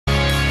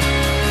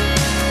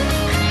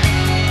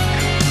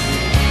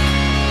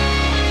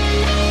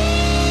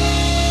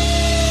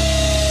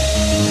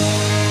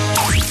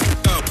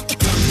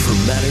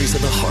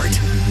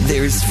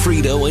there's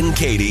Frito and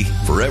Katie.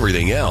 For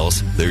everything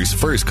else, there's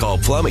First Call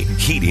Plumbing,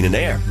 Heating and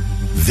Air.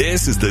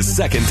 This is the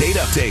second date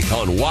update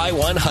on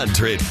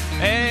Y100.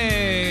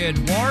 Hey,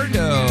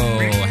 Eduardo.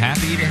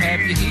 Happy to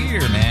have you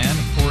here, man.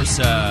 Of course,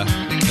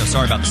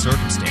 sorry about the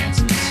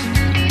circumstances.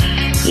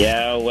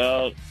 Yeah,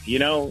 well,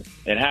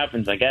 it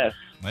happens, I guess.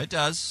 It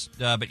does,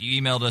 but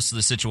you emailed us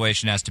the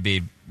situation has to be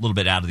a little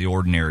bit out of the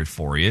ordinary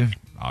for you,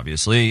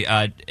 obviously.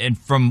 And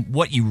from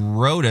what you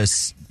wrote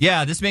us,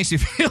 yeah, this makes me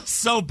feel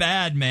so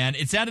bad, man.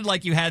 It sounded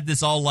like you had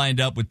this all lined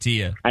up with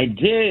Tia. I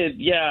did,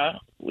 yeah.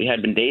 We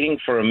had been dating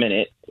for a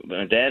minute,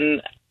 but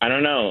then, I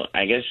don't know,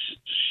 I guess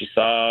she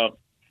saw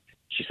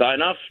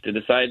enough to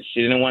decide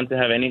she didn't want to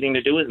have anything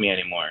to do with me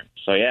anymore.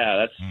 So,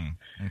 yeah,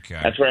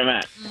 that's where I'm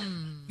at.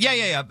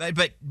 Yeah.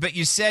 But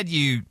you said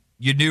you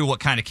knew what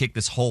kind of kicked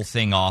this whole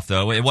thing off,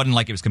 though. It wasn't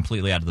like it was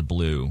completely out of the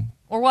blue.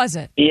 Or was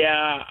it?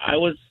 Yeah, I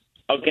was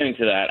getting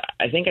to that.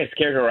 I think I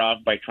scared her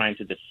off by trying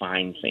to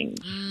define things.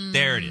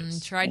 There it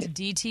is. Tried to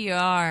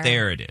DTR.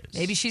 There it is.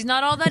 Maybe she's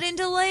not all that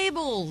into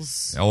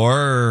labels.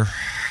 Or,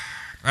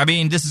 I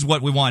mean, this is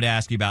what we wanted to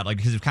ask you about,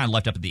 because it's kind of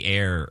left up in the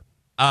air.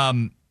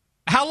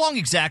 How long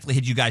exactly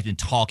had you guys been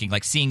talking,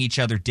 like seeing each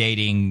other,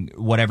 dating,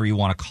 whatever you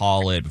want to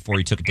call it, before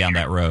you took it down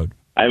that road?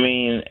 I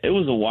mean, it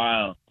was a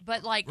while.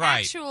 But,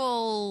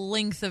 actual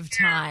length of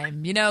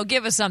time.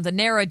 Give us something.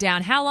 Narrow it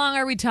down. How long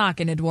are we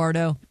talking,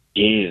 Eduardo?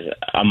 Jeez,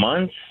 a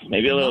month?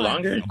 Maybe a little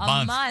longer?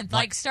 A month.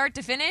 Like start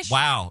to finish?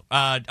 Wow.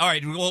 All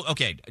right. Well,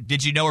 okay.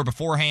 Did you know her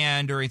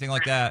beforehand or anything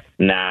like that?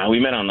 Nah, we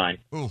met online.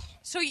 Ooh.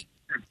 So you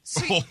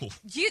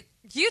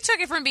took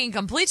it from being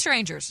complete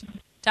strangers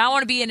to I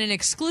want to be in an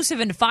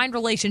exclusive and defined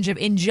relationship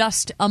in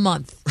just a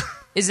month.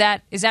 Is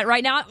that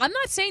right? Now, I'm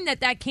not saying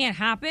that can't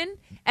happen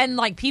and,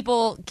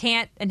 people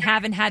can't and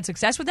haven't had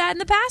success with that in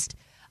the past.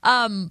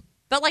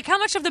 But, how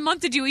much of the month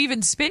did you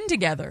even spend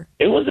together?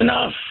 It was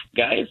enough,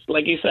 guys.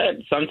 Like you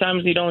said,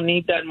 sometimes you don't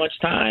need that much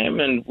time,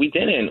 and we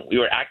didn't. We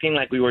were acting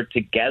like we were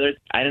together.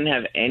 I didn't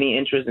have any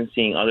interest in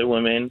seeing other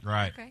women.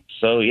 Right. Okay.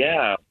 So,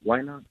 yeah, why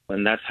not?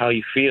 And that's how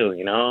you feel,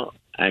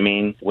 I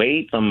mean,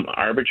 wait some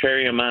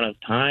arbitrary amount of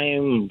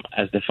time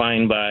as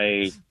defined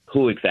by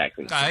who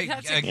exactly?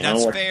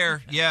 That's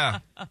fair, yeah.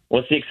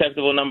 What's the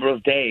acceptable number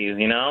of days,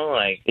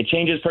 it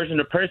changes person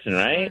to person,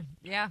 right?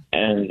 Yeah.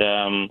 And,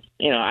 I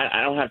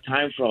don't have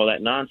time for all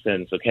that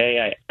nonsense,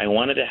 okay? I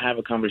wanted to have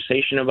a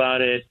conversation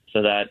about it,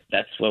 so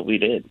that's what we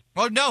did.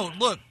 Well, no,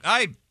 look,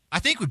 I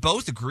think we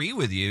both agree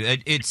with you.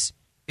 If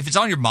it's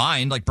on your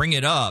mind, bring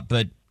it up.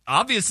 But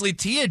obviously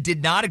Tia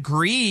did not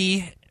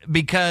agree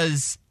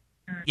because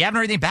you haven't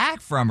heard anything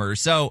back from her.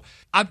 So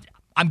I'm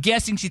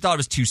guessing she thought it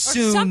was too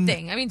soon. Or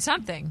something.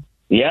 Something.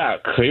 Yeah,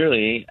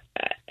 clearly.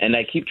 And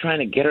I keep trying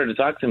to get her to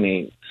talk to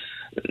me.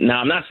 Now,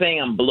 I'm not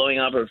saying I'm blowing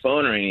up her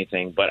phone or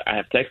anything, but I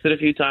have texted a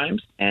few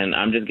times, and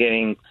I'm just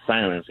getting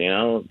silence,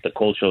 the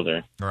cold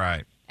shoulder.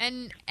 Right.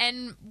 And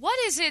what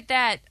is it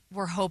that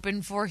we're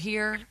hoping for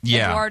here,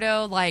 yeah.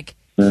 Eduardo?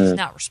 She's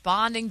not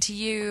responding to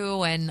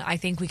you, and I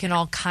think we can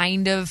all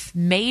kind of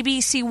maybe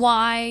see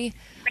why.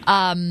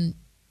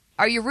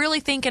 Are you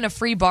really thinking a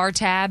free bar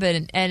tab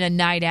and a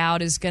night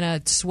out is going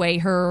to sway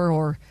her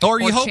or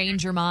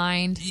change your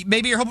mind?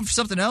 Maybe you're hoping for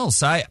something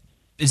else.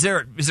 Is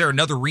there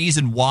another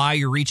reason why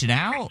you're reaching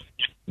out?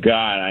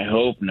 God, I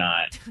hope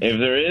not. If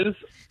there is,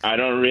 I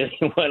don't really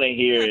want to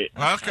hear it.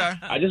 Okay.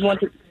 I just want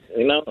to,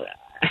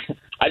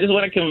 I just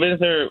want to convince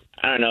her,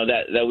 I don't know,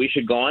 that we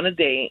should go on a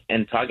date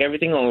and talk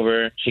everything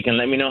over. She can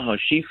let me know how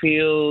she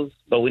feels,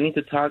 but we need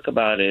to talk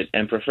about it,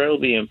 and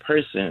preferably in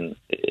person.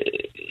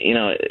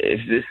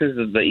 If this is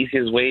the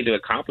easiest way to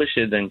accomplish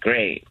it, then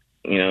great.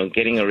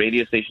 Getting a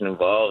radio station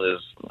involved is,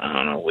 I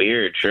don't know,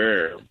 weird,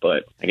 sure.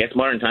 But I guess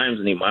modern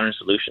times need modern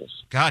solutions.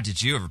 God, did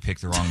you ever pick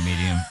the wrong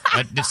medium?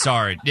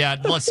 Sorry. Yeah,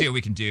 let's see what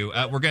we can do.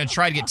 We're going to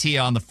try to get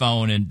Tia on the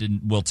phone, and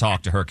we'll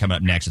talk to her coming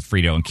up next with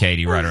Frito and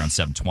Katie right around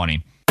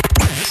 7:20.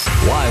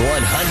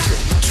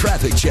 Y100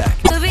 Traffic Check.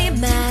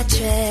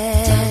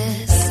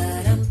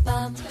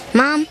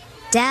 Mom,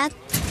 Dad,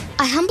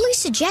 I humbly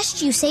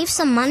suggest you save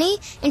some money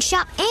and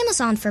shop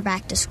Amazon for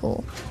back to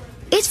school.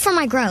 It's for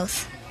my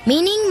growth,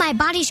 meaning my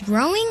body's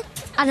growing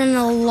at an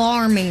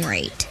alarming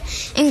rate.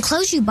 And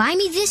clothes you buy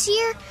me this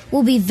year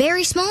will be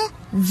very small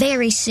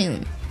very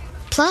soon.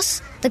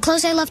 Plus, the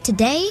clothes I love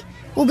today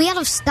will be out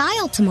of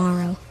style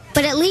tomorrow.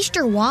 But at least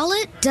your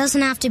wallet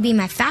doesn't have to be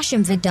my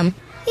fashion victim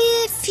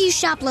if you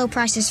shop low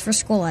prices for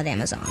school at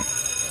Amazon.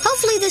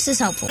 Hopefully this is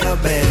helpful.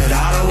 That's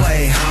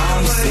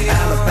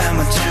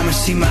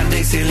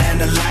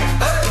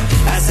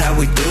how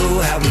we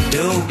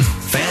do,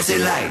 fancy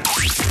life.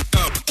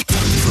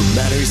 For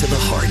matters of the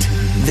heart,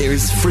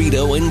 there's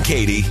Frito and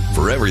Katie.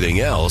 For everything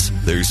else,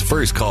 there's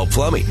First Call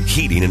Plumbing,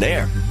 Heating and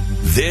Air.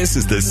 This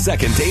is the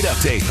second date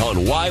update on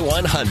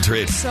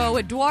Y100. So,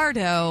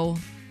 Eduardo...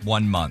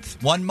 1 month.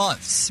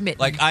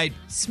 Smitten.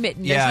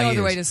 Smitten. Yeah, there's no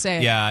other way to say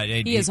it. Yeah.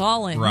 He is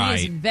all in. Right.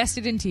 He is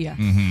invested in Tia.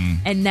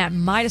 Mm-hmm. And that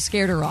might have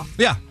scared her off.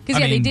 Yeah.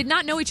 Because, they did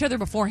not know each other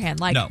beforehand.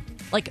 No.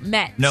 Like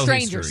met No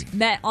strangers, history.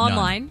 met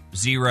online, None.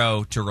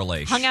 Zero to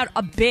relation. hung out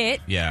a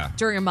bit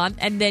during a month,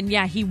 and then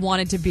he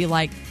wanted to be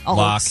like all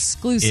Lock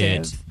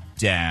exclusive. it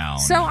down.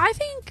 So I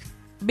think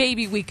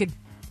maybe we could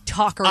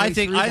talk her I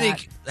think. through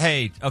that.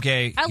 Hey,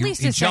 okay. At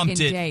least you a jumped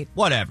second it. date.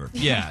 Whatever.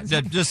 Yeah.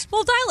 Just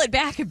We'll dial it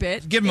back a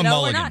bit. Give him a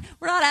mulligan.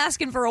 We're not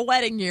asking for a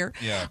wedding here.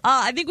 Yeah.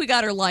 I think we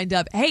got her lined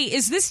up. Hey,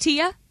 is this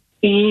Tia?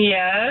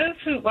 Yes.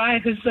 Why?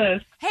 Who's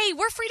this? Hey,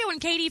 we're Frito and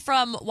Katie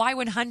from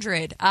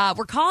Y100.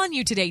 We're calling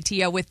you today,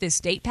 Tia, with this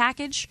date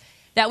package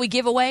that we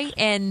give away.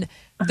 And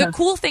the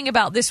cool thing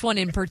about this one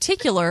in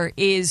particular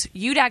is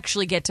you'd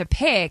actually get to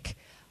pick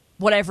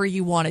whatever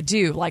you want to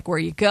do, like where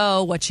you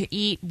go, what you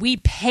eat. We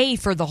pay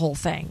for the whole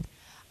thing.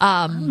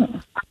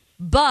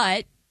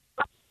 But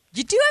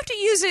you do have to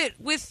use it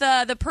with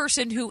the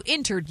person who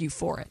entered you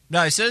for it.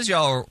 no. It says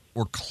y'all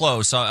were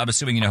close. So I'm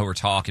assuming you know who we're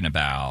talking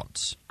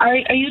about. Are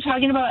you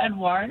talking about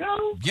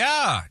Eduardo?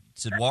 Yeah,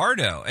 it's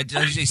Eduardo.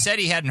 He said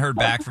he hadn't heard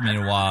back from you in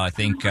a while. I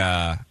think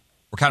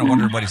we're kind of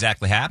wondering what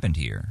exactly happened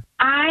here.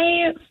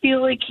 I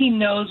feel like he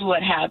knows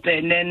what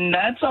happened, and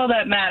that's all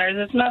that matters.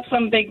 It's not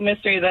some big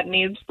mystery that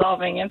needs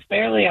solving. It's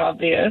fairly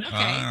obvious. Okay.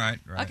 All right.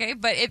 Okay,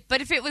 but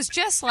if it was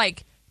just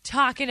like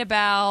talking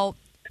about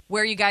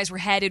where you guys were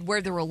headed,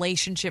 where the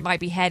relationship might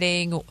be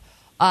heading,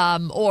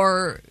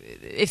 or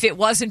if it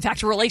was in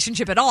fact a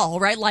relationship at all,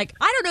 right? Like,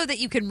 I don't know that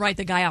you can write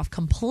the guy off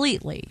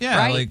completely. Yeah,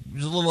 right? like it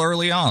was a little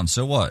early on.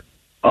 So what?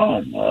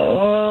 Oh,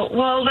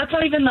 well, that's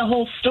not even the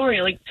whole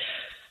story. Like,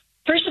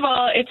 first of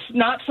all, it's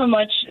not so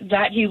much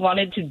that he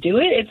wanted to do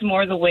it. It's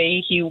more the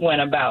way he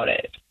went about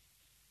it.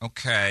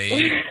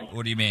 Okay.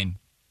 What do you mean?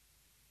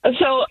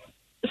 So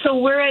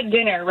we're at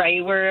dinner,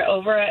 right? We're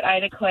over at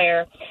Ida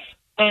Claire,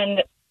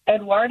 and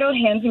Eduardo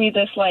hands me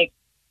this, like,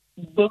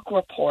 book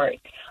report.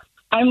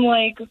 I'm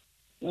like,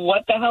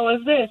 what the hell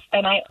is this?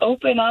 And I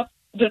open up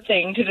the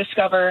thing to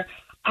discover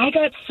I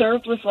got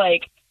served with,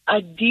 like,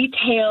 a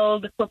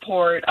detailed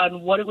report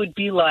on what it would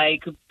be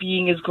like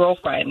being his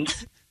girlfriend.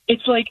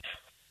 It's like,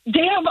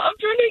 damn, I'm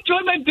trying to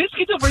enjoy my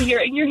biscuits over here,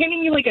 and you're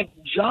handing me, like, a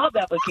job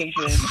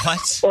application.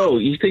 What? Oh,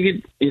 you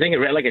think it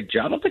read like a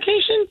job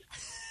application?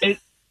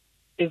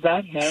 Is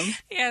that him?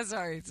 Yeah,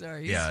 sorry.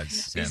 Yeah,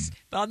 it's him. He's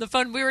on the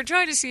phone. We were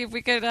trying to see if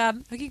we could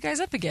hook you guys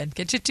up again,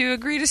 get you to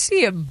agree to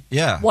see him.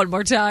 Yeah. One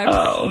more time.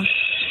 Oh,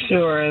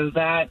 sure,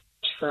 that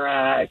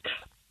tracks.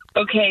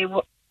 Okay,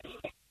 well,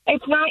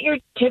 it's not your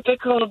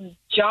typical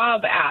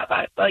job app.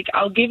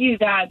 I'll give you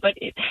that, but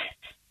it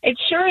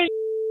sure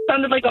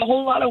sounded like a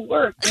whole lot of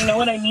work. You know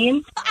what I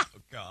mean? Oh,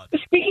 God.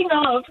 Speaking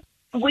of,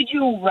 would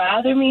you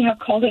rather me have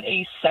called it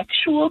a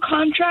sexual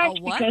contract?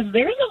 A what? Because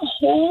there's a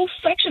whole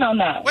section on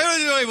that. Wait.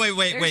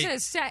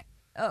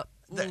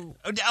 There's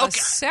a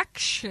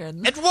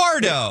section.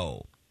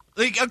 Eduardo.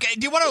 Like, okay,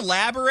 do you want to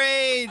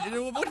elaborate?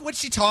 What's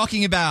she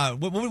talking about?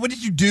 What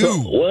did you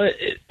do? Well,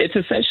 it's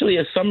essentially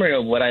a summary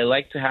of what I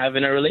like to have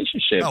in a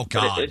relationship. Oh,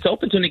 God. But it's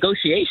open to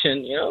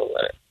negotiation, you know.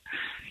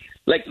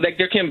 Like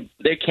there can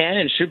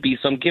and should be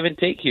some give and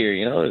take here,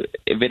 you know.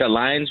 If it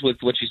aligns with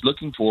what she's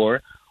looking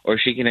for, or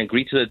she can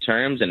agree to the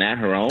terms and add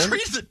her own. Agree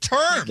to the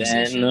terms.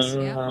 Then,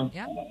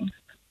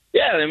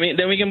 Yeah. I mean,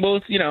 then we can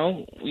both, you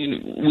know,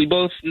 we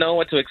both know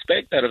what to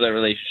expect out of that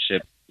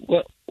relationship.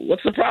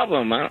 What's the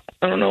problem? I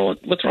don't know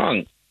what's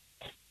wrong.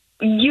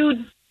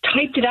 You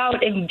typed it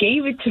out and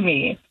gave it to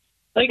me.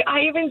 Like, I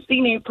haven't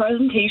seen a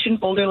presentation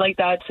folder like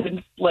that since,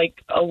 like,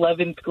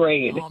 11th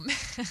grade.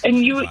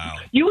 And you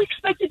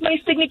expected my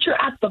signature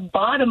at the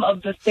bottom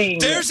of the thing.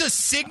 There's a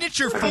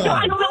signature form.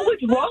 I don't know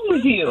what's wrong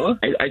with you.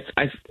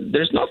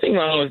 There's nothing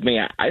wrong with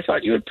me. I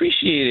thought you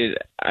appreciated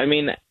it. I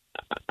mean,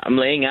 I'm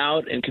laying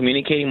out and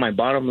communicating my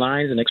bottom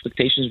lines and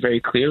expectations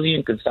very clearly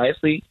and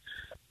concisely.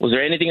 Was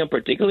there anything in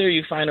particular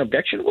you find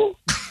objectionable?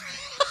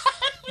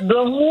 The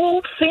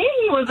whole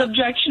thing was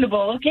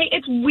objectionable, okay?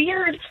 It's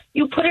weird.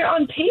 You put it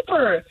on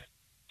paper.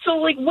 So,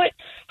 like, what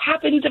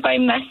happens if I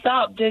mess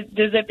up? Does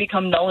it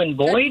become null and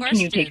void? Can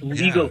you take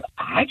legal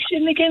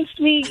action against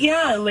me?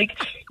 Yeah, like,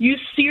 you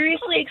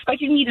seriously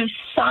expected me to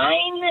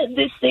sign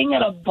this thing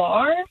at a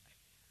bar?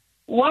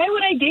 Why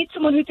would I date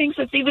someone who thinks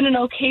that's even an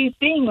okay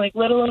thing, like,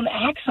 let alone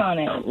acts on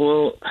it?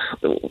 Well,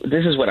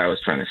 this is what I was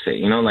trying to say.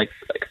 You know, like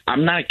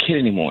I'm not a kid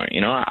anymore.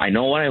 You know, I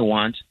know what I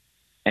want.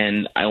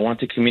 And I want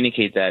to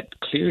communicate that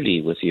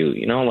clearly with you.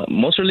 You know,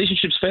 most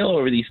relationships fail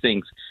over these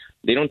things.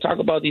 They don't talk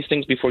about these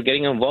things before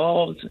getting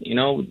involved. You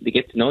know, they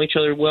get to know each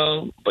other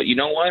well. But you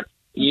know what?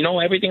 You know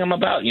everything I'm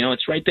about. You know,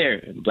 it's right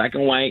there, black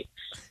and white,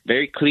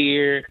 very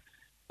clear.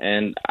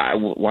 And I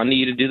wanted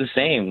you to do the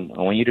same.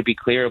 I want you to be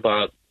clear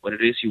about what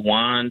it is you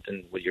want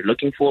and what you're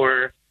looking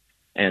for.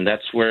 And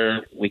that's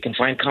where we can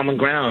find common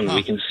ground.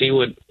 We can see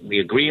what we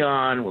agree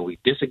on, what we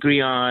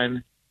disagree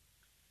on.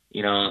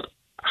 You know,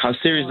 how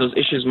serious those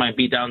issues might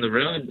be down the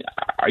road.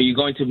 Are you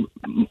going to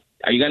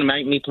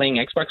make me playing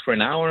Xbox for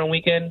an hour on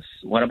weekends?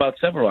 What about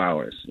several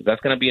hours? If that's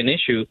going to be an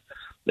issue,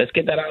 let's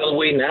get that out of the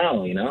way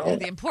now, you know?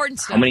 The important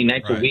stuff. How many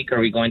nights a week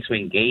are we going to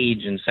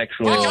engage in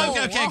sexual...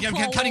 Okay,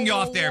 I'm cutting you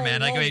off there,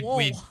 man. Like,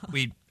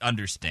 we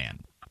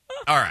understand.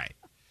 All right.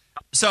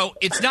 So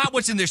it's not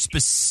what's in there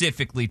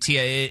specifically,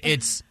 Tia.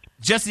 It's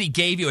just that he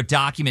gave you a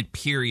document,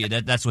 period.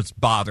 That's what's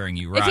bothering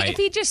you, right? If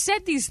he just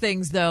said these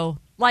things, though,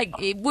 like,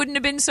 it wouldn't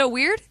have been so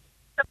weird?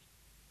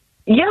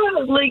 Yeah,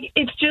 like,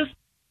 it's just,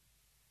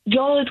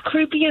 y'all, it's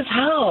creepy as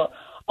hell.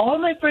 All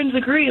my friends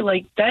agree,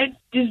 like, that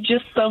is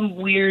just some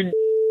weird...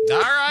 All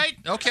right,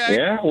 okay.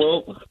 Yeah,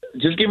 well,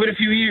 just give it a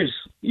few years.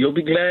 You'll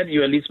be glad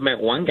you at least met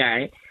one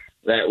guy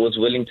that was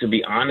willing to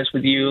be honest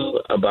with you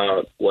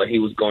about what he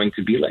was going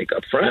to be like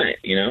up front,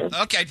 you know?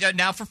 Okay,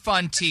 now for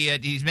fun, Tia,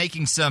 he's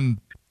making some...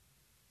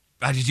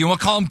 do you want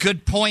to call them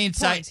good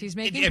points? He's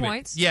making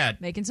points. Yeah.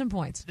 Making some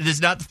points. This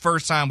is not the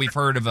first time we've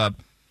heard of a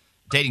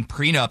dating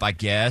prenup, I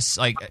guess.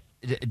 Like,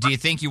 do you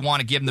think you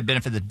want to give him the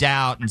benefit of the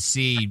doubt and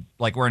see,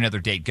 like, where another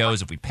date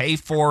goes if we pay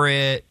for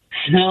it?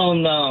 Hell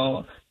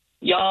no.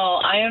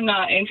 Y'all, I am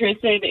not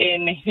interested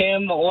in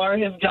him or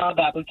his job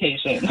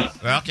application.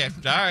 Okay,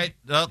 all right.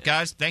 Well,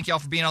 guys, thank y'all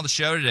for being on the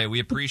show today.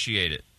 We appreciate it.